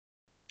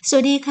ส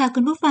วัสดีค่ะคุ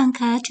ณผู้ฟัง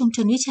คะชุมช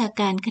นวิชา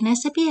การคณะ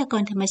ทรัพยาก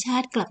รธรรมชา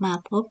ติกลับมา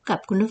พบกับ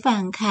คุณผู้ฟั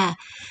งค่ะ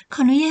ข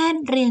ออนุญาต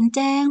เรียนแ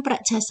จ้งประ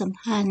ชาสัม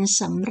พันธ์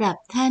สำหรับ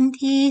ท่าน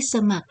ที่ส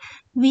มัคร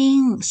วิ่ง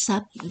ซั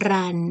บ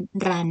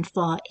รัน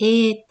for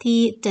Aid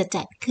ที่จะ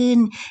จัดขึ้น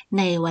ใ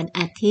นวัน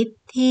อาทิตย์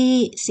ที่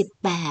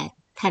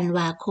18ธันว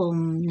าคม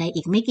ใน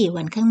อีกไม่กี่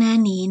วันข้างหน้า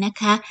นี้นะ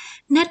คะ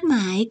นัดหม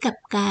ายกับ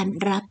การ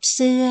รับเ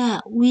สื้อ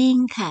วิ่ง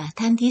ค่ะ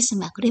ท่านที่ส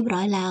มัครเรียบร้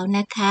อยแล้วน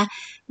ะคะ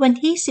วัน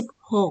ที่16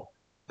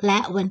และ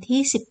วัน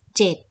ที่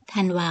17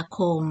ธันวาค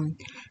ม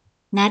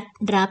นัด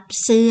รับ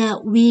เสื้อ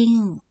วิ่ง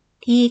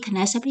ที่คณ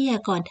ะทรัพยา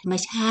กรธรรม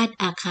ชาติ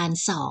อาคาร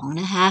2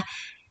นะคะ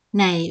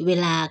ในเว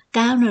ลา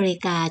 9 นาฬิ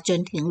กาจน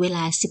ถึงเวล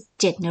า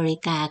 17 นาฬิ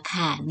กา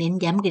ค่ะเน้น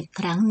ย้ำอีก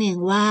ครั้งหนึ่ง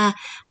ว่า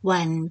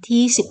วัน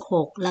ที่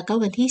16แล้วก็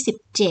วันที่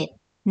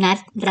17นัด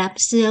รับ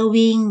เสื้อ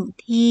วิ่ง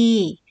ที่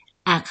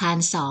อาคาร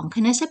2ค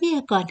ณะทรัพย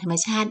ากรธรรม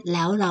ชาติแ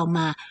ล้วเรา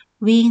มา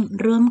วิ่ง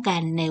ร่วมกั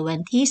นในวัน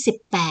ที่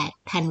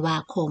18ธันวา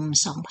คม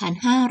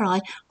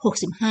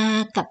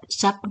2565กับ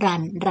ซับ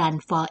รัน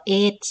for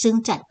Aid ซึ่ง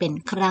จัดเป็น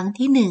ครั้ง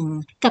ที่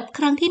1กับค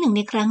รั้งที่1ใ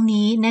นครั้ง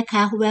นี้นะค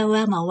ะแว่ว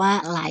ๆมาว่า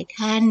หลาย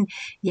ท่าน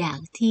อยาก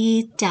ที่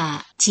จะ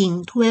ชิง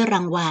ถ้วยรา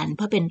งวัลเพ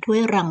ราะเป็นถ้ว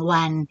ยราง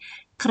วัล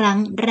ครั้ง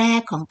แร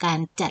กของการ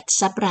จัด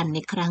ซับรันใน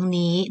ครั้ง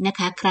นี้นะค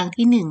ะครั้ง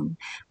ที่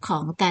1ขอ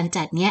งการ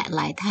จัดเนี้ยห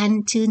ลายท่าน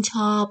ชื่นช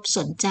อบส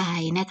นใจ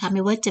นะคะไ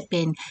ม่ว่าจะเ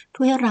ป็น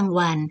ถ้วยราง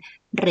วัล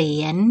เหรี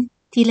ยญ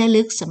ที่ระ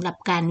ลึกสำหรับ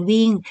การ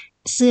วิ่ง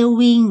เสื้อ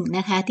วิ่งน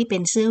ะคะที่เป็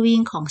นเสื้อวิ่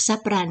งของซั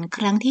บรันค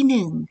รั้งที่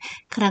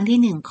1ครั้ง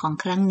ที่1ของ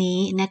ครั้งนี้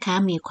นะคะ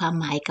มีความ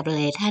หมายกับหล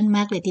ายท่านม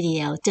ากเลยทีเดี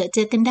ยวเจ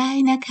อกันได้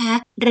นะคะ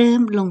เริ่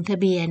มลงทะ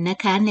เบียนนะ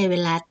คะในเว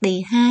ลา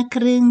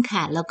 5:30 นค่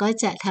ะแล้วก็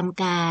จะท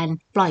ำการ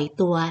ปล่อย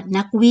ตัว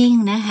นักวิ่ง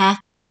นะคะ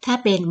ถ้า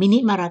เป็นมินิ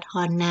มาราธ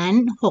อนนั้น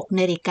6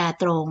 นาฬิกา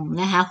ตรง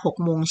นะคะ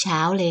6 โมงเช้า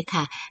เลย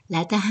ค่ะแล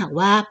ะถ้าหาก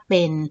ว่าเ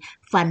ป็น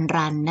ฟัน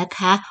รันนะค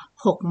ะ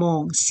6 โม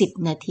ง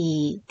 10 นาที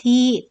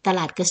ที่ตล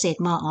าดเกษตร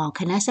มอ.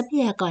คณะทรัพ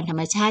ยากรธรร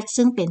มชาติ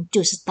ซึ่งเป็น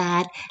จุดสตา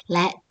ร์ทแล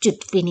ะจุด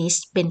ฟินิช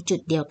เป็นจุด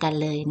เดียวกัน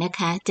เลยนะค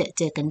ะเ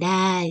จอกันไ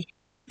ด้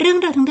เรื่อง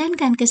ราวทางด้าน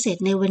การเกษตร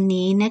ในวัน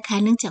นี้นะคะ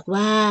เนื่องจาก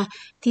ว่า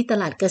ที่ต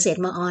ลาดเกษตร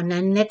มอ.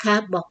นั้นนะคะ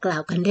บอกกล่า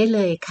วกันได้เล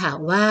ยค่ะ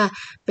ว่า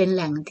เป็นแ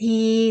หล่ง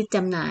ที่จ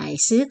ำหน่าย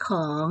ซื้อข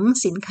อง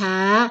สินค้า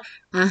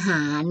อาห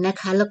ารนะ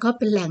คะแล้วก็เ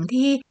ป็นแหล่ง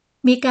ที่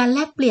มีการแล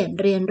กเปลี่ยน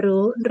เรียน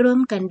รู้ร่วม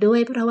กันด้วย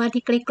เพราะว่า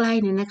ที่ใกล้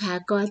ๆนั้นนะคะ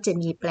ก็จะ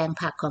มีแปลง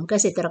ผักของเก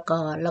ษตรก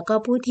รแล้วก็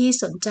ผู้ที่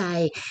สนใจ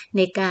ใ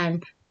นการ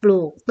ป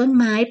ลูกต้น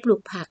ไม้ปลู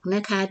กผักน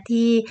ะคะ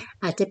ที่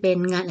อาจจะเป็น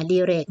งานอดิ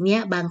เรกเนี่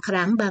ยบางค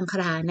รั้งบางค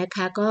รานะค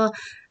ะก็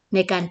ใน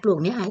การปลูก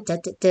เนี่ยอาจจะ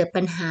เจอ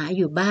ปัญหาอ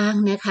ยู่บ้าง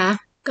นะคะ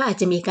ก็อาจ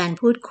จะมีการ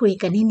พูดคุย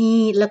กันที่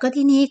นี่แล้วก็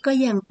ที่นี่ก็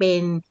ยังเป็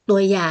นตั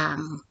วอย่าง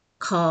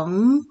ของ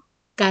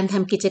การท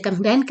ำกิจกรรม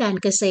ด้านการ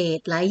เกษต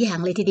รหลายอย่าง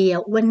เลยทีเดียว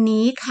วัน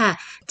นี้ค่ะ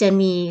จะ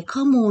มีข้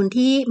อมูล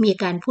ที่มี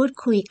การพูด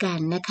คุยกัน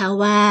นะคะ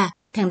ว่า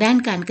ทางด้าน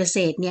การเกษ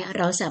ตรเนี่ยเ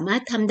ราสามาร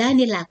ถทำได้ใ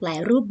นหลากหลาย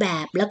รูปแบ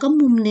บแล้วก็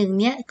มุมหนึ่ง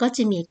เนี่ยก็จ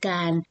ะมีก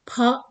ารเพ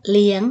าะเ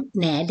ลี้ยง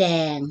แหนแด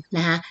งน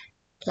ะคะ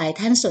หลาย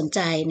ท่านสนใจ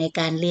ใน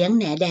การเลี้ยงแ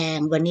หนแดง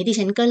วันนี้ดิ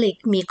ฉันก็เลย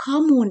มีข้อ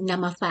มูลน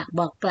ำมาฝากบ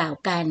อกกล่าว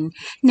กัน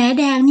แหน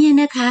แดงเนี่ย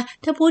นะคะ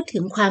ถ้าพูดถึ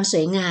งความส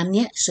วยงามเ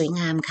นี่ยสวย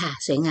งามค่ะ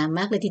สวยงามม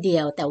ากเลยทีเดี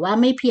ยวแต่ว่า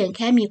ไม่เพียงแ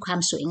ค่มีความ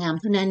สวยงาม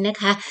เท่านั้นนะ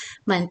คะ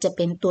มันจะเ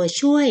ป็นตัว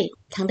ช่วย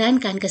ทางด้าน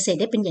การเกษตร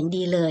ได้เป็นอย่าง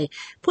ดีเลย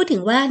พูดถึ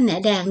งว่าแหน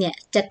แดงเนี่ย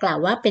จะกล่าว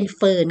ว่าเป็นเ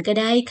ฟิร์นก็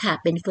ได้ค่ะ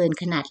เป็นเฟิร์น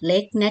ขนาดเล็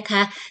กนะค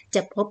ะจ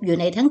ะพบอยู่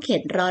ในทั้งเข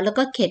ตร้อนแล้ว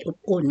ก็เขตอบ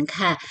อุ่น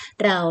ค่ะ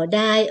เราไ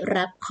ด้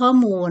รับข้อ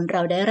มูลเร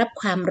าได้รับ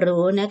ความ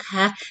รู้นะค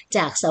ะจ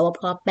ากสว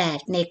พ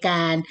8ในก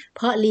ารเพ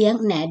าะเลี้ยง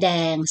แหนแด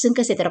งซึ่งเ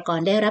กษตรกร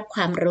ได้รับค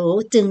วามรู้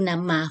จึงน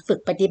ำมาฝึก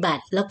ปฏิบั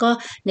ติแล้วก็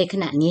ในข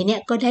ณะนี้เนี่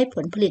ยก็ได้ผ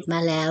ลผลิตมา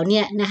แล้วเ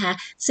นี่ยนะคะ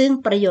ซึ่ง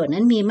ประโยชน์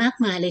นั้นมีมาก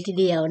มายเลยที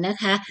เดียวนะ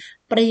คะ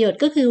ประโยชน์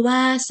ก็คือว่า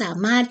สา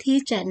มารถที่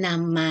จะน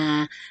ำมา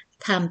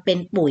ทำเป็น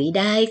ปุ๋ย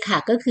ได้ค่ะ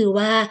ก็คือ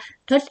ว่า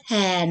ทดแท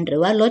นหรื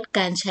อว่าลดก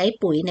ารใช้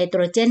ปุ๋ยไนโต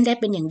รเจนได้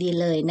เป็นอย่างดี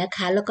เลยนะค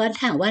ะแล้วก็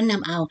ถ้าว่าน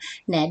ำเอา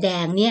แหนแด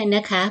งเนี่ยน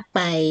ะคะไป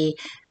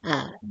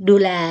ดู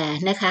แล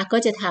นะคะก็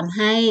จะทำใ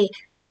ห้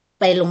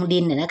ไปลงดิ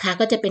นนะคะ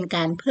ก็จะเป็นก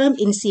ารเพิ่ม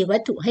อินทรีย์วั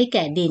ตถุให้แ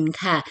ก่ดิน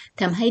ค่ะ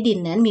ทำให้ดิน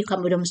นั้นมีความ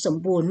อุดมสม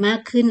บูรณ์มาก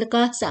ขึ้นแล้ว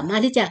ก็สามาร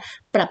ถที่จะ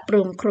ปรับป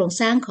รุงโครง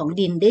สร้างของ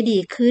ดินได้ดี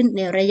ขึ้นใ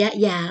นระยะ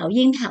ยาว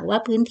ยิ่งถามว่า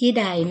พื้นที่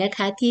ใดนะค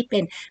ะที่เป็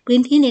นพื้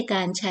นที่ในก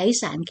ารใช้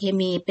สารเค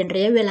มีเป็นร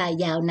ะยะเวลา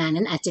ยาวนาน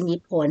นั้นอาจจะมี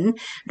ผล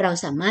เรา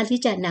สามารถ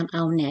ที่จะนำเอ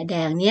าแหนแด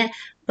งเนี่ย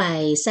ไป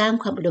สร้าง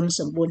ความอุดม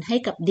สมบูรณ์ให้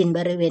กับดินบ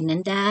ริเวณนั้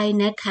นได้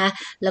นะคะ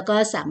แล้วก็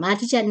สามารถ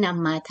ที่จะน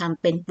ำมาท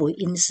ำเป็นปุ๋ย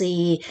อินทรี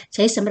ย์ใ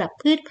ช้สำหรับ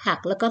พืชผัก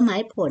แล้วก็ไม้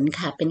ผล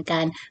ค่ะเป็นก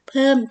ารเ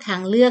พิ่มทา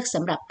งเลือกส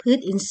ำหรับพืช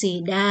อินทรี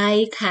ย์ได้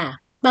ค่ะ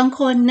บาง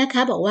คนนะค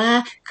ะบอกว่า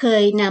เค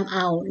ยนำเอ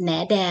าแหน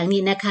แดง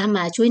นี่นะคะม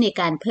าช่วยใน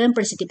การเพิ่มป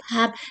ระสิทธิภ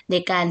าพใน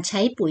การใ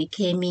ช้ปุ๋ยเค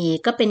มี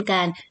ก็เป็นก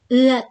ารเ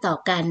อื้อต่อ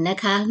กันนะ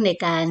คะใน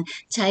การ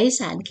ใช้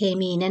สารเค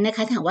มีนั้นนะค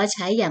ะถ้าว่าใ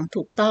ช้อย่าง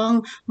ถูกต้อง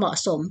เหมาะ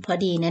สมพอ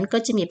ดีนั้นก็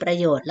จะมีประ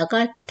โยชน์แล้วก็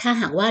ถ้า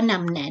หากว่าน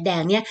ำแหนแด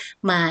งเนี่ย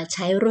มาใ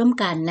ช้ร่วม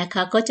กันนะค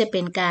ะก็จะเ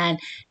ป็นการ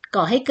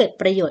ก่อให้เกิด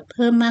ประโยชน์เ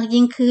พิ่มมาก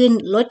ยิ่งขึ้น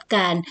ลดก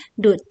าร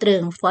ดูดตรึ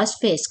งฟอส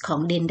เฟตของ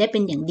ดินได้เป็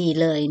นอย่างดี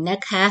เลยนะ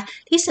คะ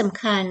ที่สำ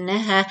คัญน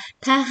ะคะ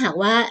ถ้าหาก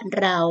ว่า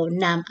เรา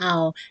นำเอา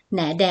แหน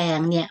แดง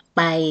เนี่ยไ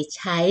ปใ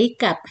ช้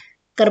กับ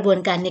กระบวน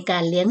การในกา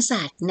รเลี้ยง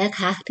สัตว์นะค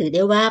ะถือไ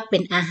ด้ว่าเป็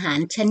นอาหาร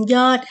ชั้นย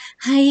อด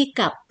ให้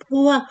กับพ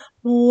วก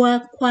วัว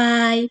ควา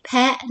ยแพ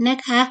ะนะ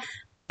คะ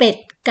เป็ด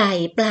ไก่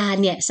ปลา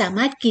เนี่ยสาม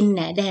ารถกินแห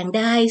นแดงไ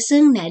ด้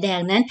ซึ่งแหนแด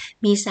งนั้น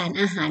มีสาร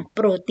อาหารโป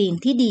รตีน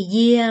ที่ดีเ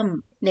ยี่ยม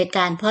ในก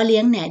ารเพาะเลี้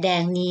ยงแหนแด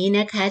งนี้น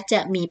ะคะจะ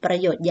มีประ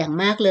โยชน์อย่าง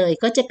มากเลย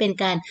ก็จะเป็น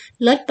การ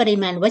ลดปริ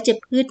มาณวัช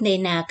พืชใน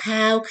นาข้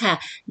าวค่ะ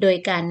โดย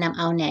การนำเ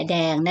อาแหนแด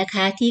งนะค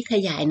ะที่ข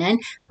ยายนั้น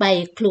ไป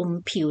คลุม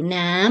ผิว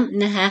น้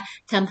ำนะคะ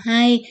ทำใ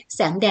ห้แส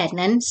งแดด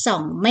นั้นส่อ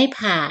งไม่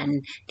ผ่าน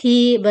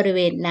ที่บริเว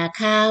ณนา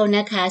ข้าวน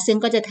ะคะซึ่ง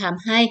ก็จะท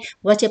ำให้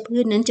วัชพื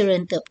ชนั้นเจริ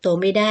ญเติบโต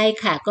ไม่ได้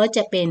ค่ะก็จ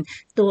ะเป็น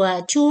ตัว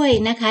ช่วย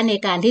นะคะใน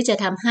การที่จะ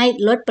ทำให้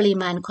ลดปริ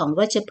มาณของ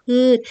วัช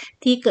พืช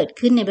ที่เกิด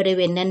ขึ้นในบริเ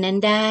วณนั้น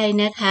ๆได้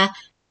นะคะ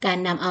การ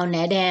นำเอาแหน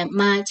แดง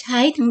มาใช้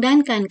ทางด้าน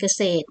การเก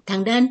ษตรทา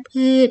งด้าน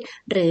พืช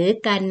หรือ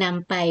การน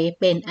ำไป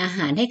เป็นอาห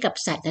ารให้กับ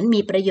สัตว์นั้น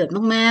มีประโยชน์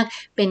มาก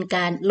ๆเป็นก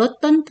ารลด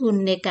ต้นทุน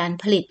ในการ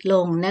ผลิตล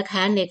งนะค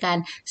ะในการ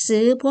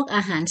ซื้อพวกอ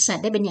าหารสัต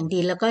ว์ได้เป็นอย่างดี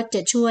แล้วก็จ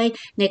ะช่วย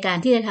ในการ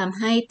ที่จะทำ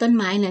ให้ต้น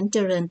ไม้นั้นเจ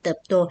ริญเติบ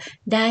โต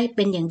ได้เ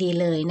ป็นอย่างดี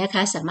เลยนะค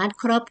ะสามารถ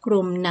ครอบคลุ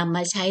มนำม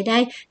าใช้ได้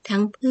ทั้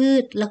งพื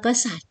ชแล้วก็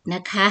สัตว์น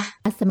ะคะ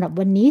สำหรับ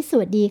วันนี้ส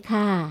วัสดี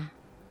ค่ะ